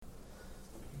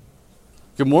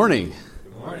Good morning.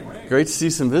 Good morning. Great to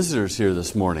see some visitors here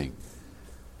this morning.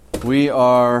 We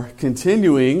are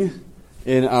continuing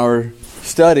in our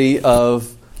study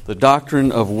of the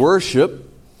doctrine of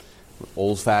worship.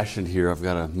 Old-fashioned here. I've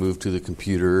got to move to the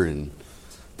computer and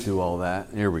do all that.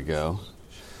 Here we go.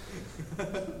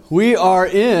 We are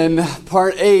in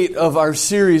part 8 of our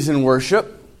series in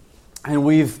worship. And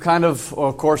we've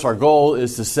of course, our goal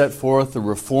is to set forth the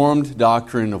Reformed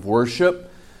doctrine of worship,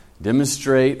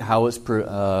 demonstrate how it's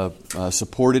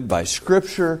supported by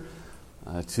Scripture,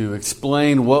 to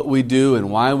explain what we do and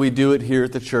why we do it here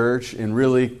at the church, and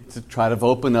really to try to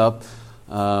open up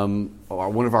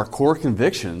one of our core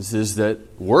convictions is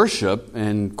that worship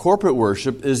and corporate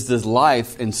worship is the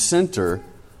life and center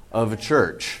of a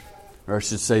church, or I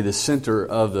should say the center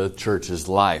of the church's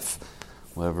life,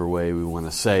 whatever way we want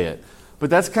to say it. But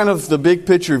that's kind of the big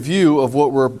picture view of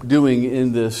what we're doing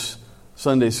in this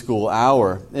Sunday school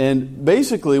hour. And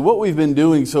basically what we've been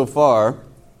doing so far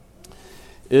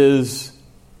is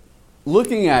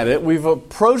looking at it. We've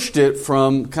approached it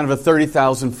from kind of a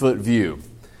 30,000 foot view,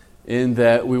 in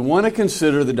that we want to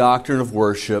consider the doctrine of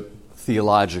worship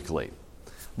theologically.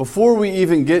 Before we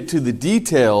even get to the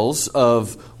details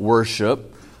of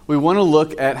worship, we want to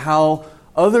look at how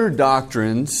other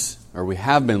doctrines, or we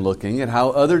have been looking at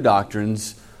how other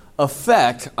doctrines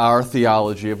affect our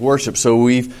theology of worship. So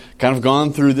we've kind of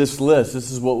gone through this list. This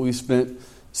is what we spent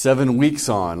 7 weeks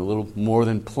on, a little more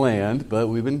than planned, but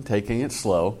we've been taking it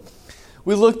slow.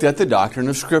 We looked at the doctrine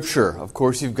of Scripture. Of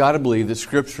course, you've got to believe that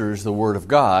Scripture is the Word of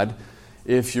God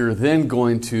if you're then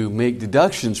going to make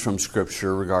deductions from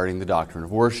Scripture regarding the doctrine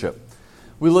of worship.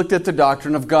 We looked at the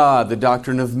doctrine of God, the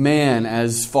doctrine of man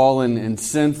as fallen and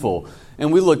sinful.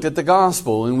 And we looked at the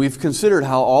gospel, and we've considered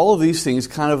how all of these things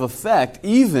kind of affect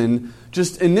even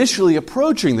just initially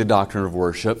approaching the doctrine of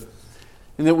worship,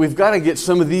 and that we've got to get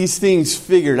some of these things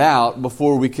figured out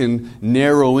before we can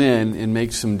narrow in and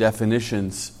make some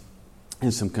definitions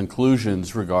and some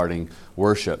conclusions regarding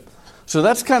worship. So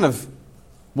that's kind of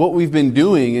what we've been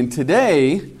doing, and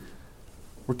today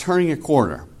we're turning a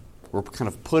corner. We're kind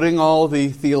of putting all the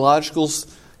theological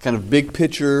kind of big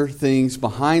picture things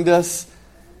behind us,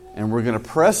 and we're going to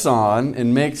press on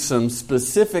and make some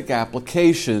specific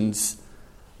applications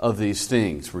of these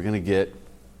things. We're going to get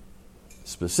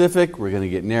specific, we're going to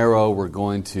get narrow, we're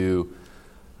going to,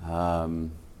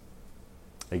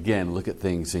 again, look at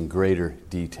things in greater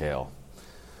detail.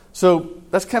 So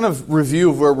that's kind of review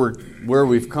of where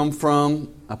we've come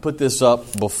from. I put this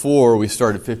up before we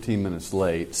started 15 minutes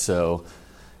late, so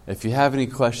if you have any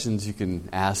questions, you can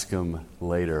ask them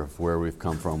later of where we've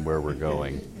come from, where we're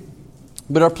going.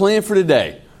 But our plan for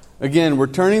today, again, we're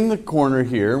turning the corner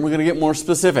here, and we're going to get more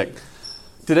specific.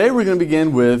 Today we're going to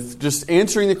begin with just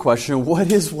answering the question,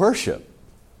 what is worship?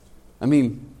 I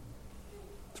mean,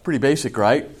 it's pretty basic,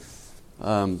 right?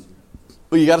 Well,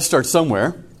 you got to start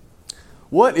somewhere.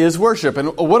 What is worship?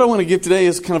 And what I want to give today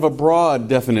is kind of a broad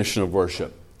definition of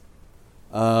worship.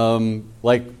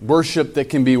 Like worship that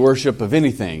can be worship of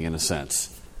anything, in a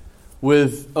sense.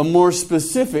 With a more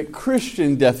specific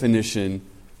Christian definition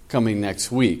coming next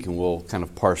week, and we'll kind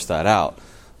of parse that out.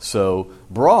 So,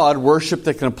 broad worship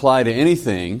that can apply to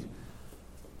anything,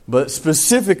 but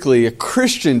specifically a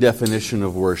Christian definition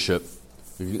of worship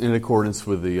in accordance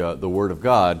with the Word of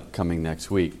God coming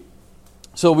next week.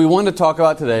 So we want to talk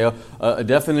about today a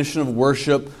definition of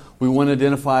worship. We want to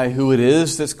identify who it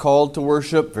is that's called to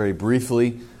worship very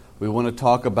briefly. We want to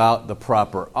talk about the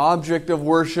proper object of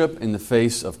worship in the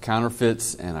face of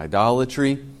counterfeits and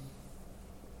idolatry.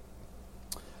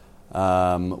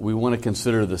 We want to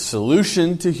consider the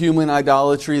solution to human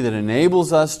idolatry that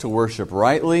enables us to worship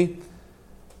rightly.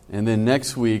 And then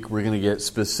next week, we're going to get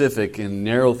specific and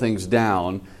narrow things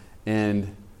down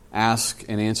and ask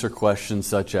and answer questions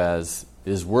such as,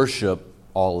 is worship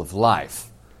all of life?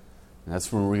 And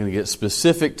that's when we're going to get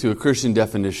specific to a Christian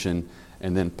definition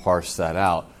and then parse that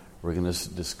out. We're going to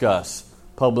discuss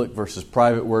public versus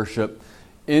private worship,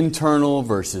 internal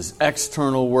versus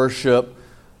external worship,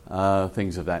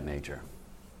 things of that nature.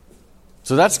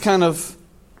 So that's kind of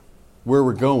where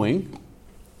we're going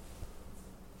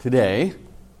today.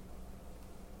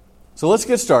 So let's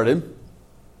get started.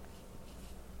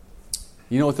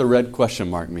 You know what the red question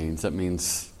mark means? That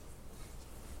means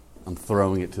I'm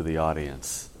throwing it to the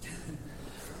audience.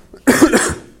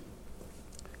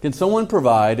 Can someone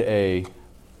provide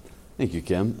thank you,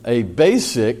 Kim, a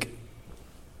basic,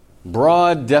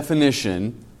 broad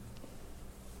definition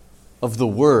of the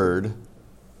word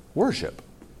worship?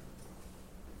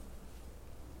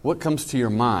 What comes to your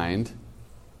mind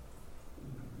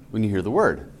when you hear the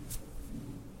word?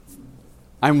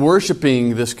 I'm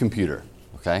worshiping this computer,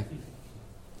 okay?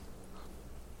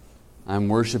 I'm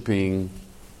worshiping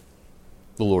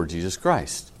the Lord Jesus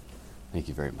Christ. Thank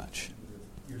you very much.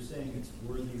 You're saying it's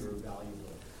worthy or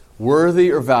valuable?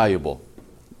 Worthy or valuable.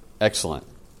 Excellent.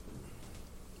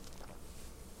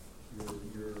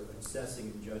 You're assessing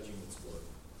and judging its worth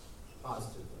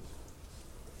positively.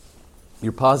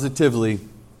 You're positively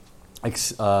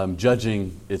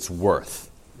judging its worth.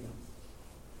 Yeah.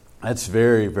 That's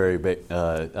very, very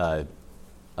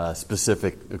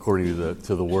specific according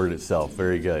to the word itself.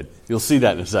 Very good. You'll see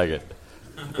that in a second.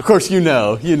 Of course, you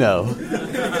know.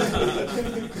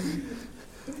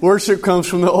 Worship comes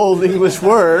from the Old English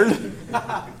word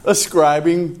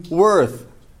ascribing worth.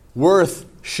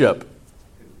 Worthship.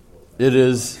 It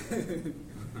is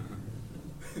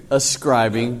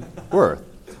ascribing worth.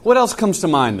 What else comes to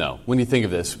mind, though, when you think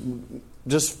of this?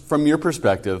 Just from your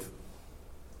perspective,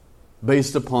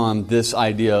 based upon this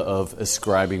idea of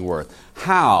ascribing worth.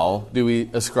 How do we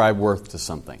ascribe worth to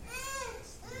something?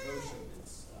 Devotion,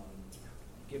 it's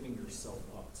giving yourself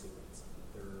up to it.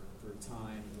 For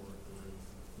time or for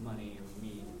money or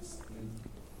means. And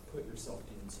put yourself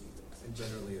into it. And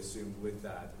generally assumed with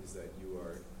that is that you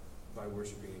are, by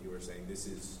worshiping it, you are saying, this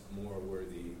is more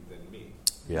worthy than me.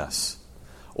 Yes.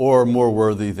 Or more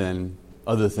worthy than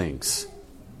other things.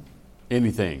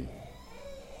 Anything.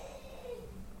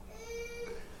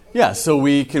 Yeah, so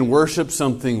we can worship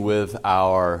something with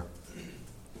our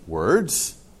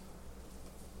words.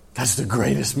 That's the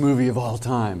greatest movie of all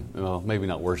time. Well, maybe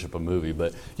not worship a movie,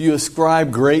 but you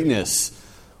ascribe greatness,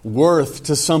 worth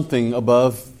to something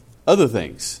above other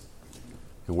things.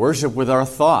 We worship with our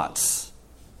thoughts.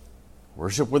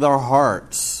 Worship with our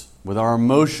hearts, with our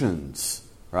emotions,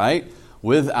 right?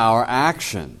 With our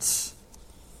actions.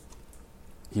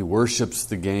 He worships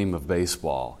the game of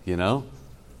baseball, you know?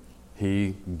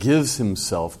 He gives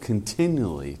himself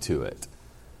continually to it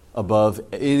above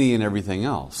any and everything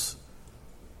else.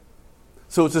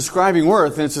 So it's ascribing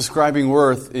worth, and it's ascribing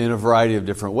worth in a variety of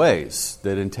different ways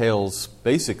that entails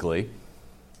basically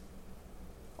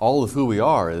all of who we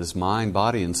are as mind,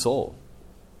 body, and soul.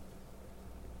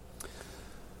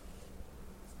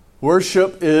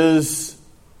 Worship is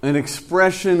an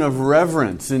expression of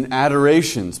reverence and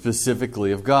adoration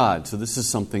specifically of God. So this is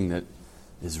something that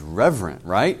is reverent,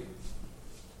 right?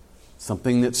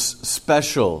 Something that's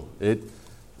special. It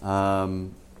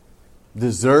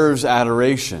deserves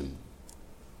adoration.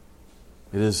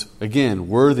 It is, again,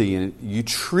 worthy, and you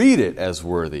treat it as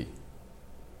worthy.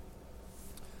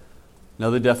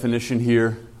 Another definition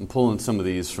here, I'm pulling some of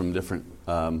these from different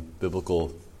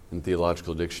biblical and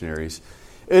theological dictionaries.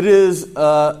 It is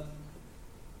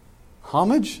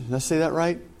homage, did I say that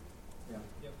right? Yeah.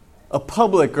 Yep. A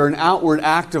public or an outward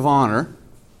act of honor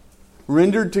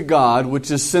rendered to God,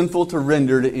 which is sinful to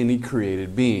render to any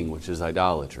created being, which is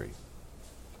idolatry.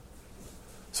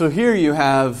 So here you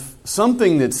have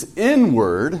something that's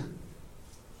inward.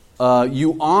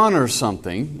 You honor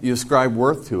something, you ascribe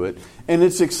worth to it, and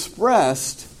it's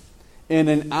expressed in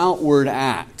an outward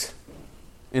act,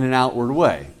 in an outward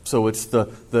way. So it's the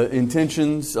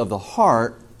intentions of the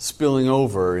heart spilling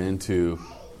over into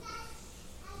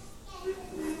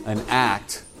an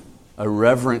act, a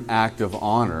reverent act of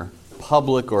honor,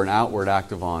 public or an outward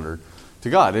act of honor to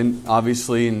God. And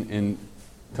obviously, in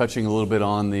touching a little bit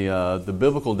on the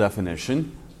biblical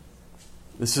definition,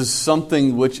 this is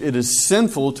something which it is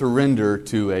sinful to render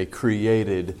to a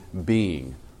created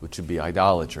being, which would be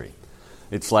idolatry.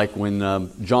 It's like when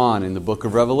John in the book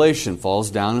of Revelation falls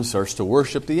down and starts to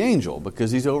worship the angel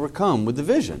because he's overcome with the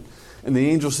vision. And the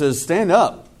angel says, "Stand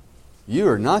up. You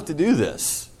are not to do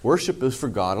this. Worship is for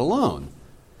God alone."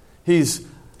 He's,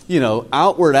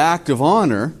 outward act of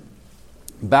honor,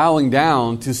 bowing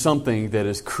down to something that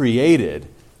is created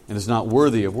and is not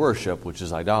worthy of worship, which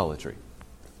is idolatry.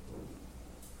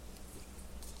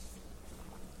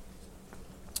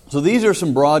 So these are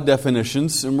some broad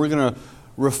definitions, and we're going to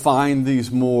refine these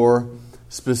more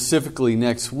specifically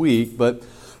next week. But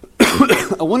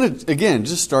I want to, again,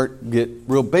 just get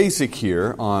real basic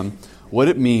here on what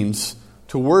it means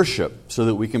to worship so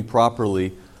that we can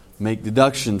properly make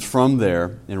deductions from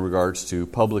there in regards to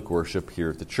public worship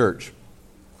here at the church.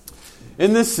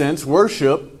 In this sense,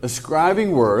 worship,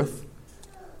 ascribing worth,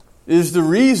 is the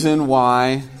reason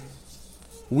why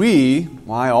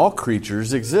all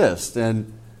creatures exist.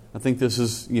 And I think this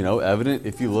is, evident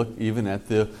if you look even at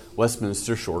the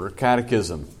Westminster Shorter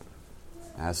Catechism.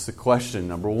 Ask the question,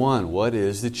 number 1, what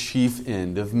is the chief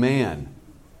end of man?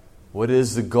 What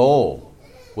is the goal?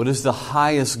 What is the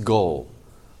highest goal?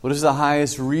 What is the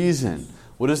highest reason?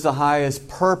 What is the highest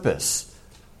purpose?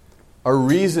 A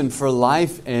reason for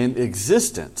life and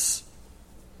existence.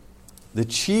 The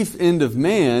chief end of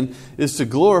man is to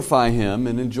glorify Him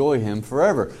and enjoy Him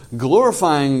forever.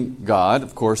 Glorifying God,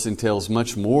 of course, entails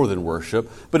much more than worship,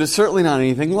 but it's certainly not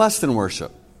anything less than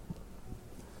worship.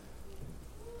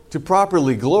 To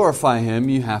properly glorify Him,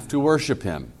 you have to worship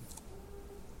Him.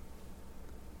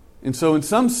 And so in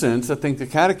some sense, I think the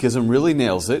Catechism really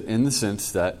nails it in the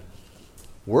sense that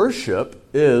worship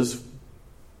is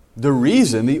the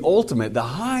reason, the ultimate, the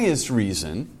highest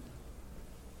reason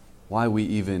why we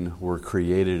even were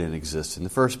created and exist in the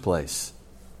first place.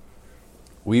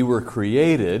 We were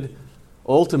created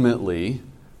ultimately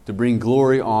to bring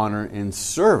glory, honor, and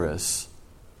service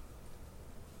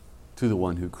to the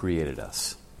one who created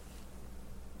us.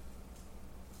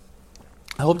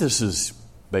 I hope this is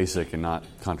basic and not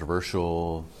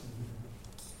controversial.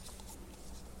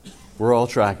 We're all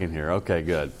tracking here. Okay,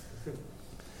 good.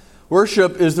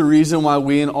 Worship is the reason why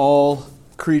we and all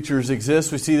creatures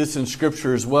exist. We see this in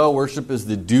Scripture as well. Worship is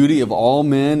the duty of all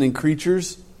men and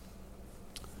creatures.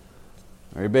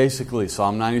 Very basically,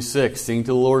 Psalm 96, sing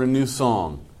to the Lord a new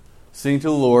song. Sing to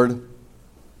the Lord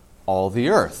all the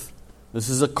earth. This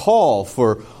is a call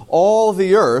for all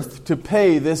the earth to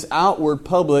pay this outward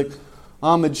public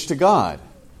homage to God.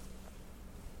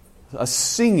 A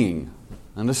singing,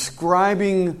 an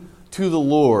ascribing to the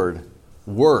Lord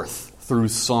worth through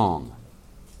song.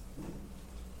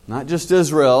 Not just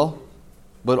Israel,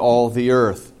 but all the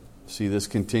earth. See this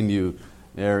continue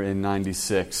there in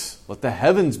 96. Let the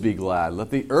heavens be glad. Let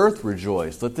the earth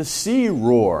rejoice. Let the sea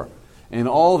roar and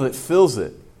all that fills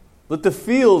it. Let the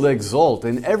field exult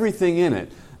and everything in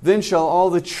it. Then shall all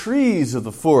the trees of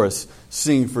the forest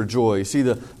sing for joy. You see,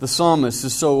 the psalmist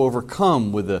is so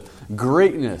overcome with the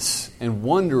greatness and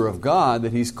wonder of God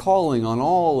that he's calling on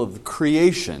all of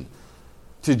creation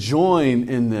to join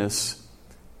in this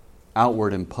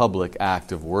outward and public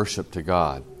act of worship to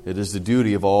God. It is the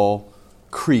duty of all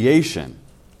creation.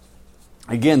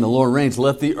 Again, the Lord reigns.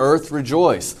 Let the earth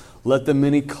rejoice. Let the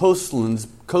many coastlands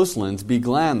be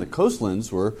glad. The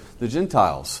coastlands were the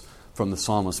Gentiles from the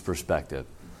psalmist's perspective.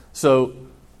 So,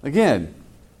 again,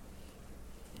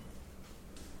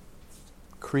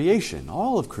 creation,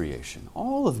 all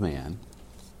of man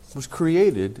was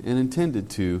created and intended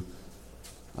to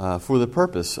for the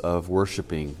purpose of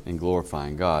worshiping and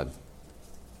glorifying God.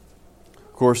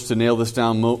 Of course, to nail this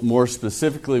down more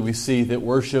specifically, we see that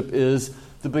worship is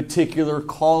the particular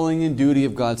calling and duty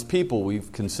of God's people.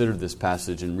 We've considered this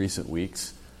passage in recent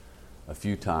weeks a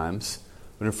few times.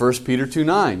 But in 1 Peter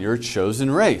 2:9, you're a chosen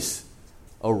race,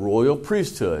 a royal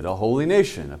priesthood, a holy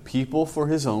nation, a people for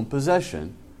His own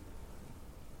possession.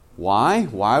 Why?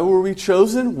 Why were we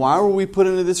chosen? Why were we put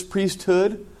into this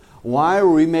priesthood? Why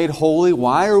were we made holy?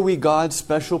 Why are we God's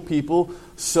special people?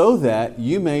 So that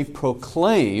you may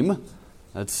proclaim,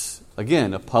 that's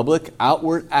again a public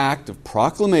outward act of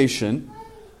proclamation,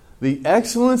 the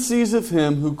excellencies of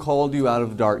Him who called you out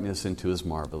of darkness into His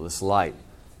marvelous light.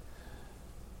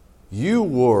 You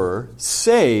were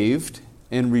saved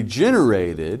and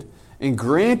regenerated and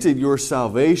granted your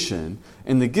salvation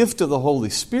and the gift of the Holy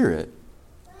Spirit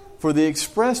for the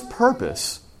express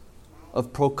purpose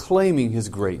of proclaiming His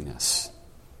greatness.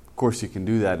 Of course, you can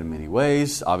do that in many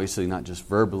ways, obviously not just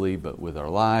verbally, but with our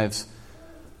lives.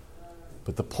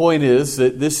 But the point is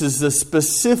that this is the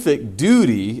specific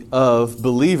duty of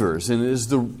believers, and it is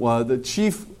the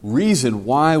chief reason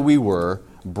why we were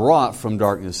brought from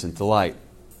darkness into light.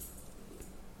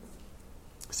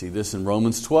 See this in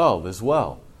Romans 12 as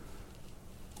well.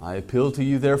 I appeal to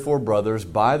you, therefore, brothers,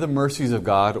 by the mercies of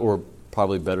God, or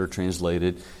probably better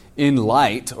translated, in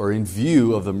light or in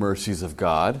view of the mercies of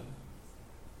God.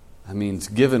 That means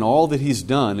given all that He's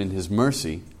done in His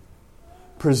mercy,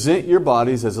 present your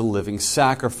bodies as a living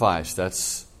sacrifice.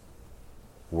 That's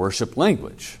worship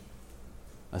language.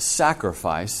 A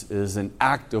sacrifice is an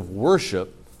act of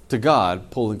worship to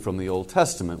God, pulling from the Old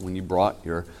Testament when you brought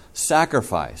your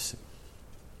sacrifice.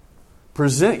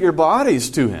 Present your bodies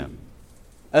to Him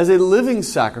as a living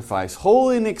sacrifice,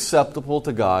 holy and acceptable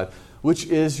to God, which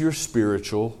is your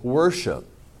spiritual worship.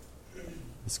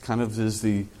 This kind of is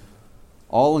the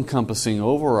all-encompassing,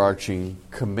 overarching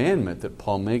commandment that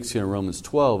Paul makes here in Romans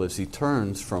 12 as he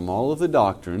turns from all of the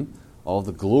doctrine, all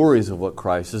the glories of what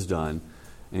Christ has done,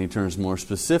 and he turns more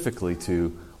specifically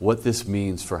to what this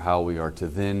means for how we are to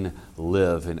then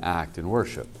live and act and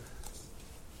worship.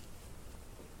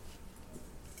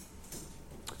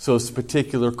 So it's a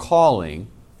particular calling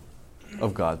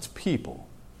of God's people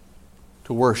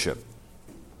to worship.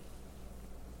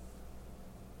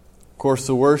 Of course,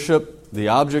 the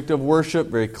object of worship,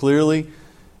 very clearly,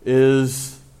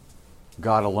 is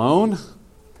God alone.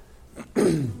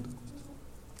 And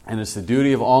And it's the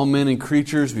duty of all men and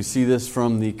creatures. We see this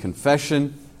from the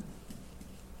confession.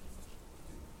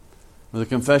 The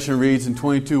confession reads in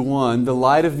 22:1, the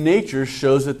light of nature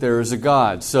shows that there is a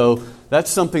God. So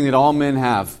that's something that all men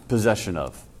have possession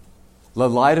of. The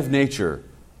light of nature.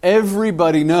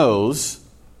 Everybody knows,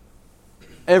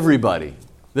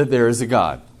 that there is a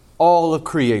God. All of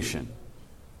creation.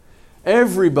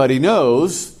 Everybody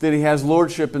knows that He has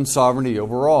lordship and sovereignty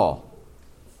over all.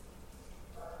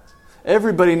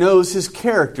 Everybody knows His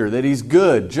character, that He's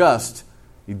good, just.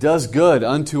 He does good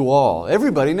unto all.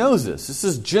 Everybody knows this. This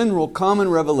is general, common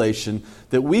revelation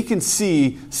that we can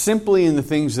see simply in the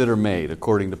things that are made,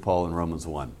 according to Paul in Romans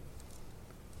 1.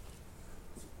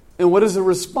 And what is the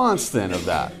response then of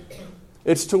that?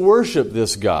 It's to worship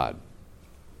this God.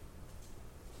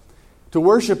 To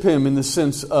worship Him in the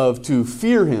sense of to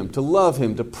fear Him, to love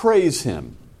Him, to praise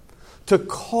Him, to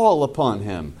call upon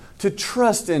Him, to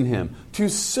trust in Him, to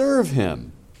serve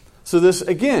Him. So this,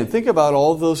 again, think about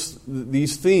all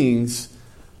these things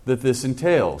that this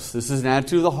entails. This is an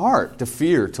attitude of the heart, to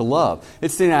fear, to love.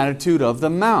 It's an attitude of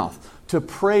the mouth, to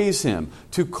praise Him,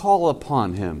 to call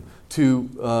upon Him,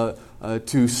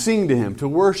 to sing to Him, to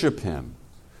worship Him.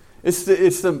 It's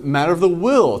the matter of the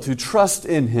will, to trust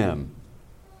in Him,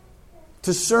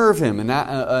 to serve Him, an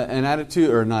action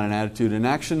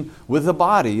with the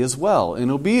body as well, in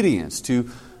obedience, to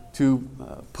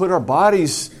put our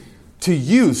bodies to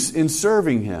use in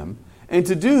serving Him, and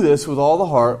to do this with all the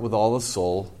heart, with all the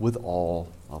soul, with all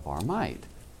of our might.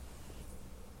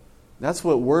 That's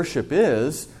what worship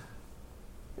is.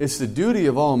 It's the duty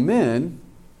of all men,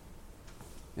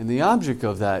 and the object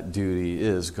of that duty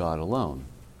is God alone.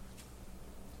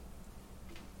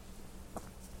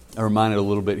 I'm reminded a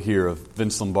little bit here of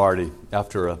Vince Lombardi,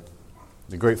 after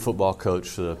the great football coach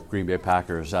for the Green Bay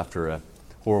Packers, after a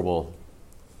horrible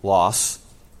loss.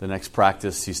 The next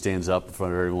practice, he stands up in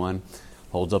front of everyone,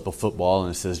 holds up a football,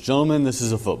 and says, "Gentlemen, this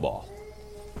is a football."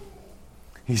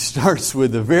 He starts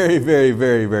with the very, very,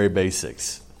 very, very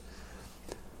basics.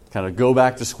 Kind of go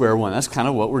back to square one. That's kind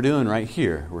of what we're doing right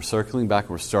here. We're circling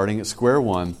back. We're starting at square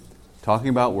one, talking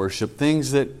about worship,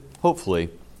 things that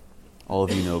hopefully all of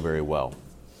you know very well.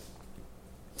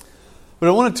 But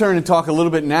I want to turn and talk a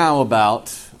little bit now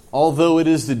about, although it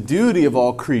is the duty of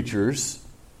all creatures,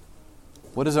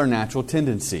 what is our natural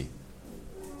tendency?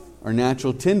 Our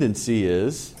natural tendency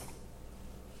is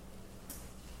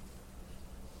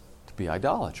to be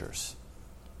idolaters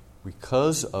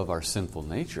because of our sinful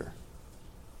nature,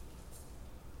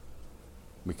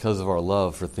 because of our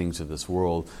love for things of this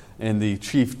world. And the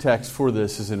chief text for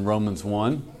this is in Romans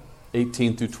 1,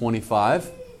 18 through 25.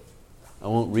 I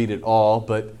won't read it all,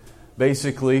 but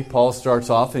basically Paul starts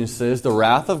off and says the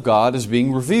wrath of God is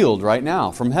being revealed right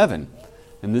now from heaven.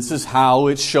 And this is how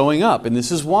it's showing up. And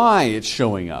this is why it's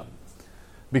showing up.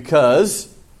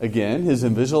 Because, again, His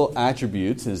invisible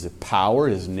attributes, His power,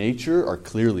 His nature are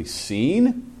clearly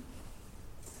seen.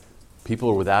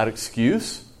 People are without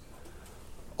excuse.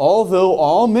 Although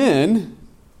all men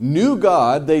knew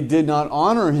God, they did not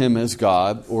honor Him as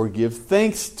God or give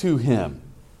thanks to Him.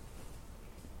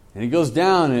 And it goes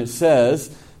down and it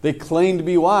says, they claimed to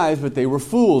be wise, but they were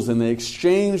fools, and they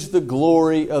exchanged the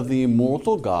glory of the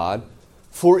immortal God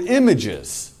for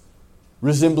images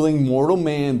resembling mortal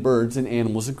man, birds, and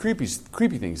animals, and creepy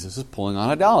things. This is pulling on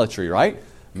idolatry, right?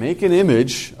 Make an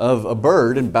image of a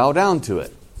bird and bow down to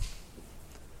it.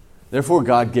 Therefore,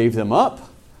 God gave them up,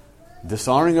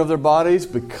 dishonoring of their bodies,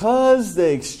 because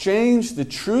they exchanged the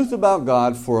truth about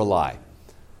God for a lie.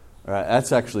 All right,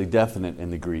 that's actually definite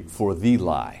in the Greek, for the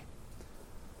lie.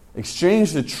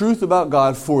 Exchange the truth about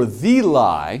God for the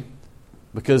lie,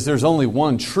 because there's only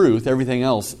one truth, everything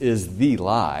else is the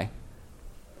lie.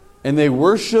 And they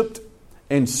worshipped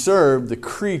and served the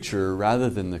creature rather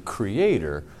than the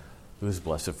Creator, who is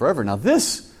blessed forever. Now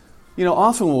this,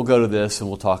 often we'll go to this and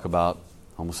we'll talk about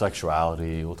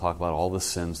homosexuality, we'll talk about all the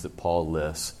sins that Paul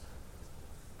lists.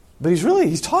 But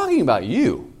he's talking about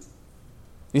you.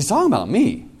 He's talking about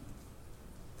me.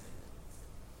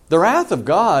 The wrath of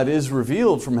God is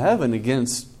revealed from heaven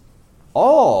against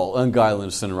all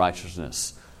ungodliness and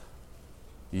unrighteousness.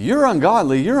 You're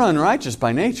ungodly, you're unrighteous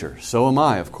by nature. So am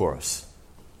I, of course.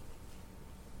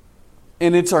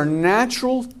 And it's our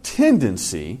natural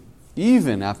tendency,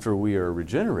 even after we are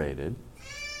regenerated,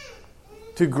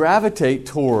 to gravitate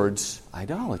towards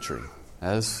idolatry.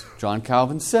 As John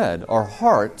Calvin said, our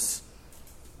hearts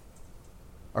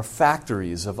are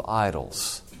factories of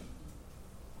idols.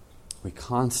 We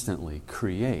constantly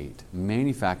create,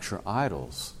 manufacture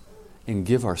idols, and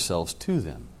give ourselves to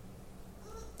them.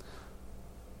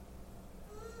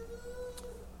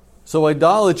 So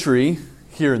idolatry,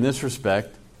 here in this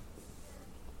respect,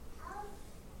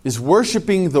 is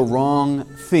worshiping the wrong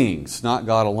things, not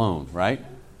God alone, right?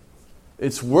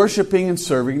 It's worshiping and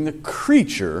serving the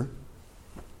creature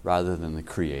rather than the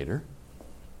Creator.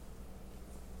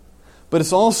 But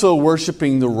it's also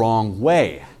worshiping the wrong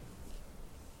way.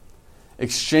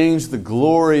 Exchange the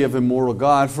glory of immortal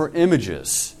God for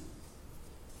images.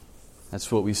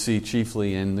 That's what we see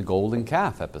chiefly in the golden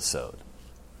calf episode.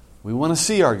 We want to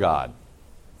see our God.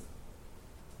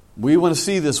 We want to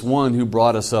see this one who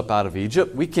brought us up out of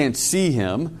Egypt. We can't see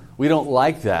him. We don't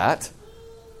like that.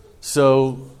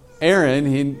 So,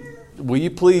 Aaron, will you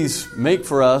please make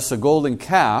for us a golden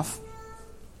calf,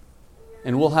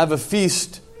 and we'll have a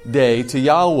feast day to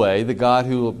Yahweh, the God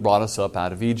who brought us up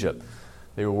out of Egypt.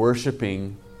 They were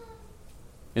worshiping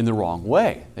in the wrong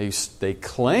way. They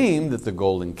claimed that the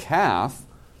golden calf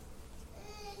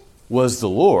was the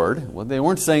Lord. Well, they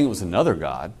weren't saying it was another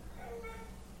God.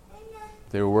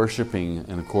 They were worshiping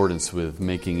in accordance with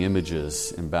making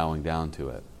images and bowing down to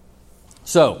it.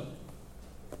 So,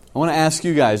 I want to ask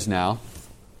you guys now,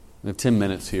 we have 10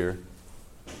 minutes here.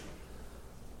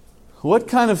 What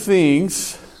kind of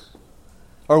things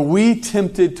are we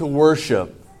tempted to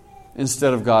worship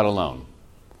instead of God alone?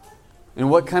 And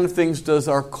what kind of things does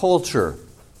our culture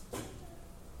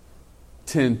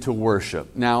tend to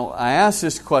worship? Now, I ask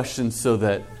this question so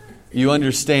that you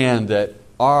understand that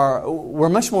we're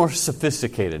much more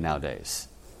sophisticated nowadays.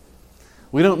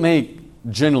 We don't make,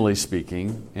 generally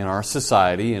speaking, in our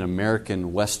society, in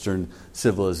American Western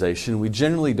civilization, we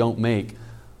generally don't make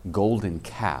golden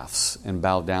calves and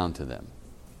bow down to them.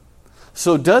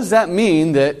 So does that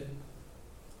mean that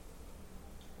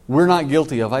we're not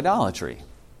guilty of idolatry?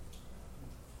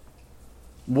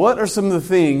 What are some of the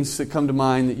things that come to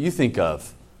mind that you think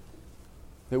of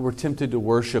that we're tempted to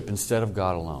worship instead of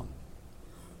God alone?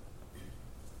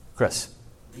 Chris?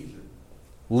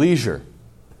 Leisure.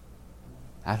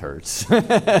 That hurts.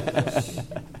 Perhaps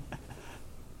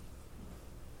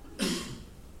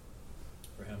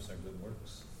our good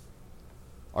works.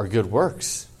 Our good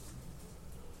works.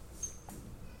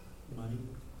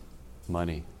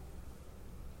 Money.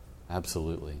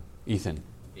 Absolutely. Ethan?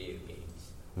 Video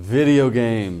games. Video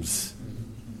games.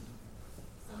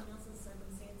 Someone else's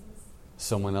circumstances.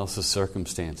 Someone else's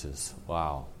circumstances.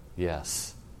 Wow.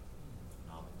 Yes.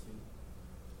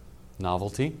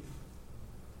 Novelty.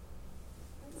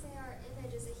 I would say our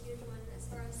image is a huge one as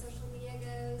far as social media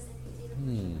goes, and you don't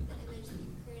worship the image that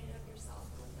you created of yourself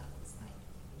and what that looks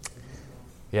like.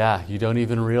 Yeah, you don't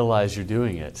even realize you're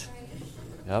doing it. Right?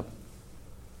 Yep.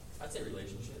 I'd say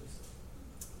relationships.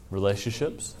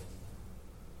 Relationships.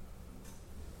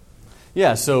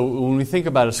 Yeah, so when we think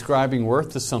about ascribing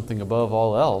worth to something above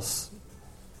all else,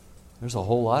 there's a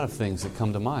whole lot of things that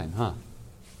come to mind, huh?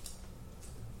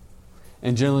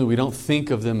 And generally we don't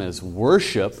think of them as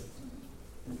worship,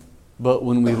 but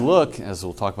when we look, as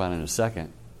we'll talk about in a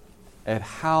second, at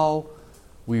how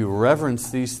we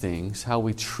reverence these things, how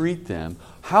we treat them,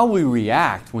 how we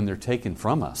react when they're taken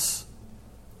from us,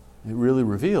 it really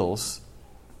reveals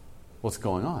what's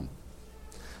going on.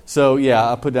 So,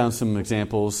 yeah, I put down some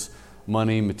examples: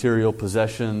 money, material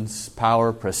possessions,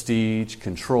 power, prestige,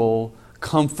 control,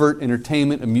 comfort,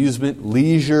 entertainment, amusement,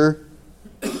 leisure,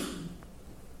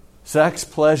 sex,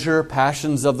 pleasure,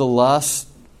 passions of the lust,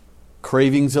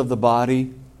 cravings of the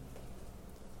body,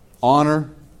 honor,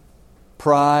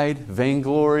 pride,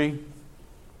 vainglory,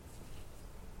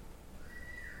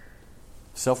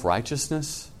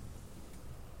 self-righteousness.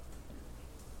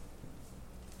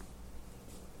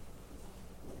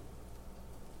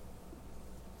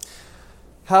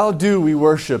 How do we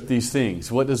worship these things?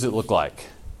 What does it look like?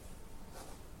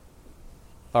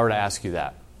 If I were to ask you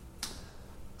that.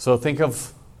 So think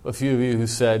of a few of you who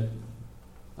said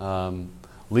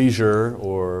leisure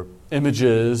or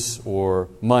images or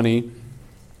money.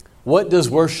 What does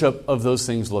worship of those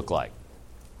things look like?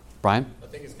 Brian? I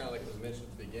think it's kind of like it was mentioned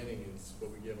at the beginning. It's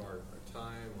what we give our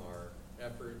time, our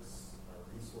efforts, our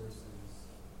resources,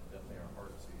 definitely our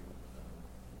heart to.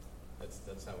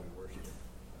 That's how we worship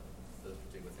those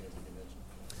particular things that you mentioned.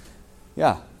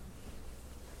 Yeah.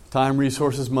 Time,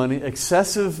 resources, money,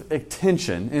 excessive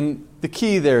attention. And the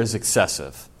key there is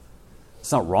excessive.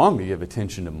 It's not wrong to give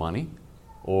attention to money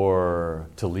or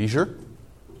to leisure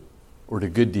or to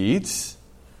good deeds.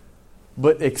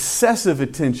 But excessive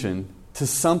attention to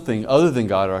something other than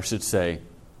God, or I should say,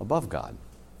 above God,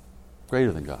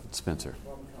 greater than God. Spencer. The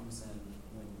problem comes in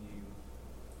when you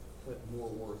put more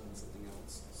worth in something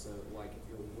else. So, like if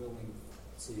you're willing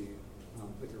to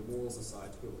put your morals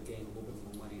aside to be able to gain a little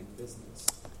bit more money in business,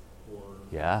 or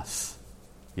Yes.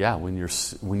 Yeah,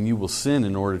 when you will sin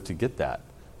in order to get that.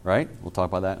 Right? We'll talk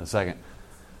about that in a second.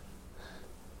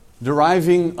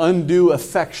 deriving undue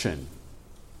affection.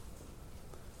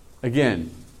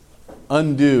 Again,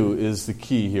 undue is the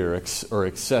key here, or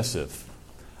excessive.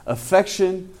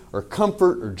 Affection or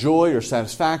comfort or joy or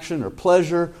satisfaction or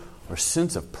pleasure or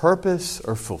sense of purpose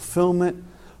or fulfillment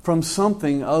from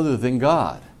something other than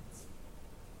God.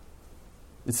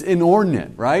 It's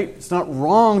inordinate, right? It's not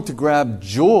wrong to grab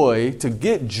joy, to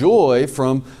get joy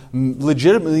from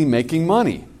legitimately making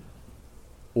money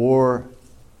or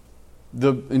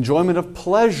the enjoyment of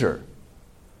pleasure.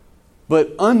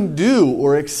 But undue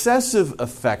or excessive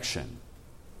affection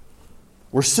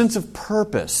or sense of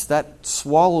purpose, that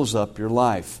swallows up your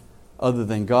life other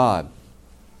than God.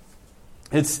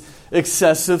 It's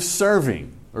excessive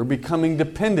serving or becoming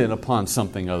dependent upon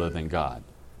something other than God,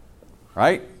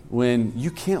 right? When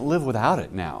you can't live without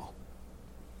it now.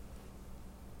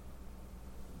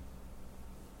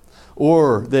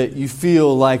 Or that you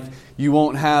feel like you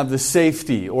won't have the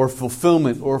safety or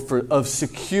fulfillment or of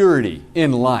security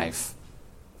in life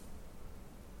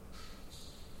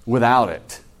without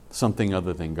it, something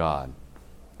other than God.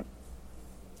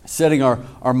 Setting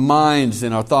our minds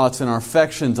and our thoughts and our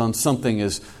affections on something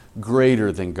is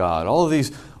greater than God. All of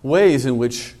these ways in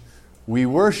which we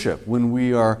worship, when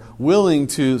we are willing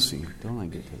to see, don't I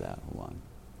get to that? Hold on.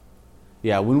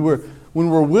 Yeah, when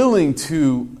we're willing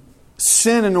to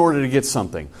sin in order to get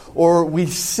something, or we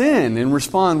sin and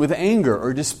respond with anger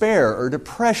or despair or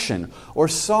depression or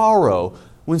sorrow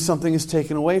when something is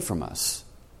taken away from us.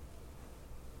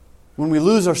 When we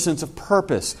lose our sense of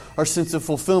purpose, our sense of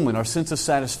fulfillment, our sense of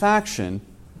satisfaction,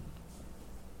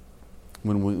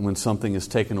 when something is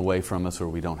taken away from us or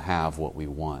we don't have what we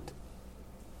want.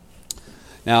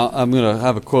 Now, I'm going to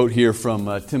have a quote here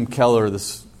from Tim Keller,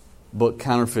 this book,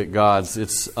 Counterfeit Gods.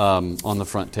 It's on the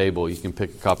front table. You can pick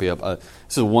a copy up.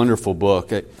 It's a wonderful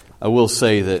book. I will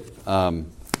say that you've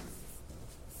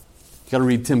got to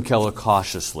read Tim Keller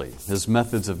cautiously. His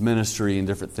methods of ministry and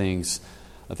different things,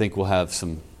 I think we'll have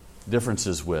some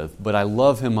differences with. But I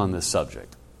love him on this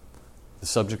subject. The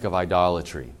subject of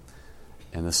idolatry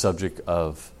and the subject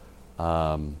of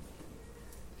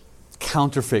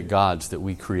counterfeit gods that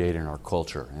we create in our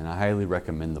culture. And I highly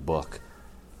recommend the book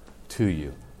to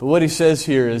you. But what he says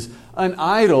here is, an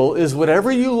idol is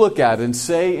whatever you look at and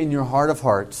say in your heart of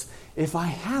hearts, if I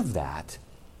have that,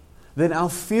 then I'll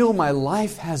feel my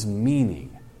life has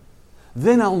meaning.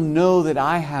 Then I'll know that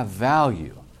I have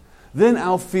value. Then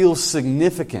I'll feel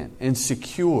significant and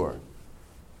secure.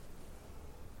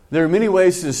 There are many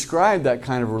ways to describe that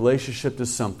kind of relationship to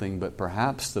something, but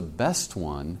perhaps the best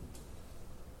one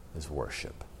is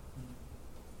worship.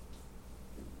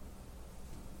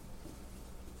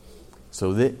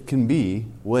 So that can be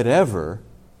whatever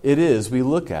it is we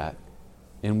look at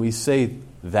and we say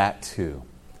that to.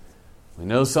 We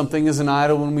know something is an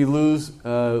idol when we lose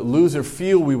or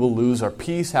feel we will lose our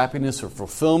peace, happiness, or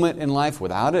fulfillment in life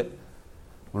without it.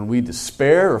 When we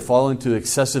despair or fall into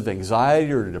excessive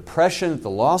anxiety or depression at the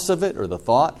loss of it or the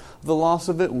thought of the loss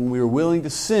of it, when we are willing to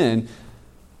sin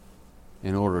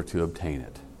in order to obtain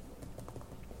it.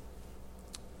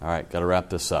 All right, got to wrap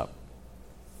this up.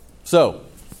 So,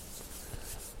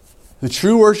 the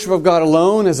true worship of God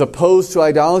alone, as opposed to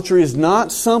idolatry, is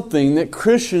not something that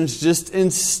Christians just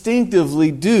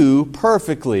instinctively do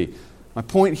perfectly. My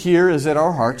point here is that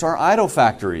our hearts are idol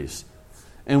factories.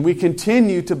 And we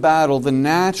continue to battle the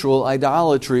natural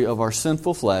idolatry of our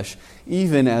sinful flesh,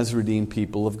 even as redeemed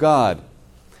people of God.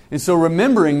 And so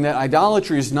remembering that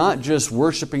idolatry is not just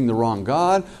worshiping the wrong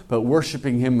God, but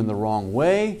worshiping Him in the wrong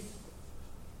way,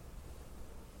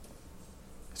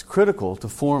 is critical to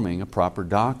forming a proper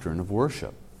doctrine of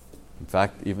worship. In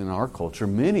fact, even in our culture,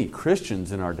 many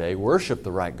Christians in our day worship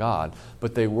the right God,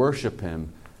 but they worship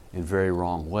Him in very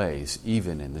wrong ways,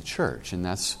 even in the church. And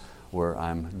that's where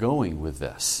I'm going with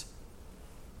this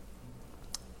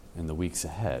in the weeks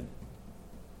ahead.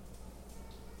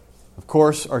 Of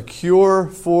course, our cure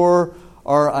for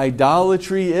our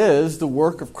idolatry is the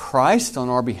work of Christ on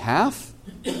our behalf,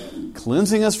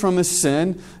 cleansing us from His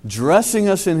sin, dressing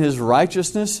us in His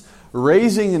righteousness,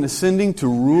 raising and ascending to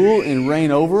rule and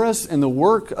reign over us, and the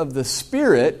work of the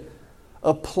Spirit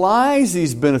applies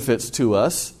these benefits to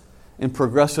us in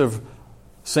progressive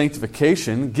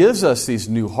sanctification, gives us these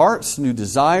new hearts, new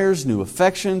desires, new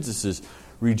affections. This is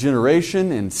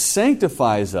regeneration, and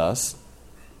sanctifies us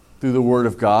through the Word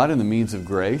of God and the means of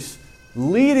grace,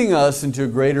 leading us into a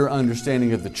greater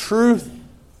understanding of the truth,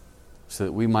 so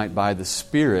that we might by the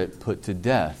Spirit put to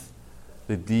death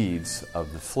the deeds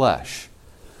of the flesh.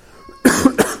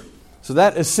 So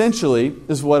that essentially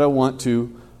is what I want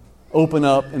to open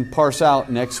up and parse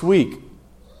out next week.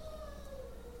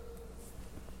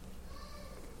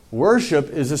 Worship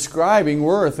is ascribing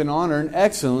worth and honor and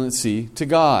excellency to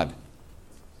God.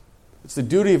 It's the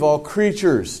duty of all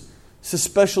creatures. It's a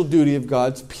special duty of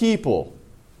God's people.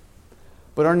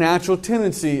 But our natural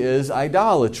tendency is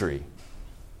idolatry.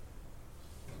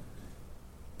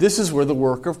 This is where the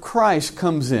work of Christ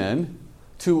comes in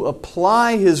to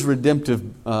apply His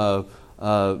redemptive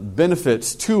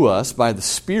benefits to us by the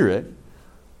Spirit,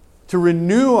 to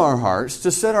renew our hearts,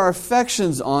 to set our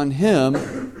affections on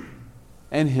Him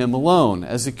and Him alone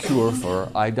as a cure for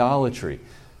idolatry,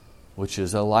 which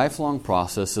is a lifelong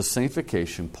process of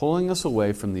sanctification, pulling us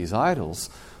away from these idols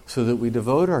so that we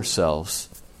devote ourselves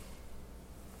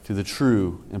to the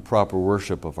true and proper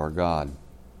worship of our God.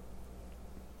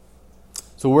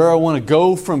 So where I want to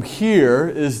go from here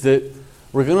is that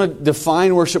we're going to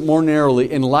define worship more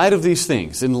narrowly in light of these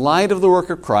things. In light of the work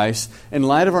of Christ, in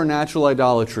light of our natural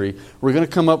idolatry, we're going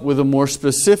to come up with a more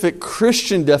specific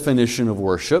Christian definition of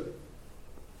worship.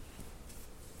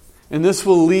 And this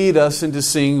will lead us into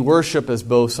seeing worship as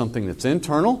both something that's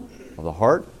internal, of the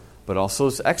heart, but also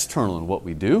it's external in what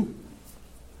we do,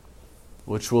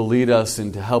 which will lead us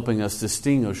into helping us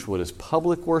distinguish what is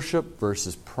public worship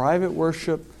versus private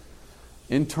worship,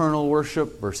 internal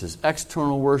worship versus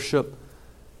external worship,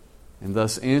 and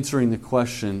thus answering the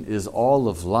question, is all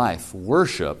of life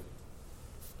worship?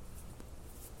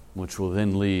 Which will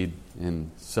then lead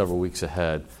in several weeks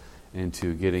ahead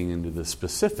into getting into the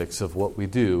specifics of what we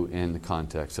do in the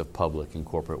context of public and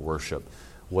corporate worship,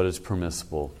 what is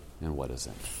permissible and what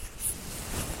isn't.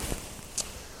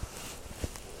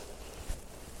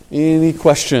 Any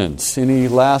questions? Any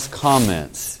last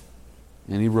comments?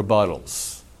 Any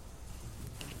rebuttals?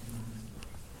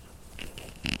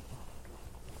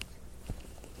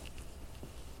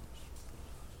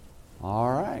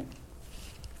 All right.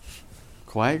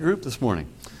 Quiet group this morning.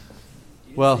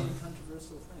 Well,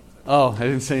 oh, I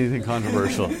didn't say anything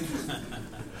controversial.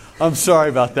 I'm sorry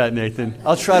about that, Nathan.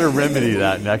 I'll try to remedy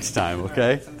that next time,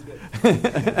 okay?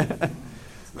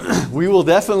 We will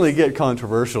definitely get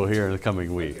controversial here in the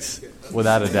coming weeks,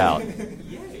 without a doubt.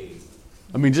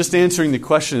 I mean, just answering the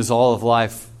question, is all of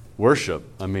life worship?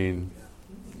 I mean,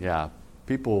 yeah,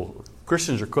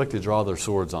 Christians are quick to draw their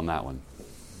swords on that one.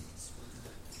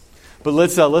 But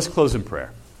let's close in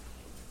prayer.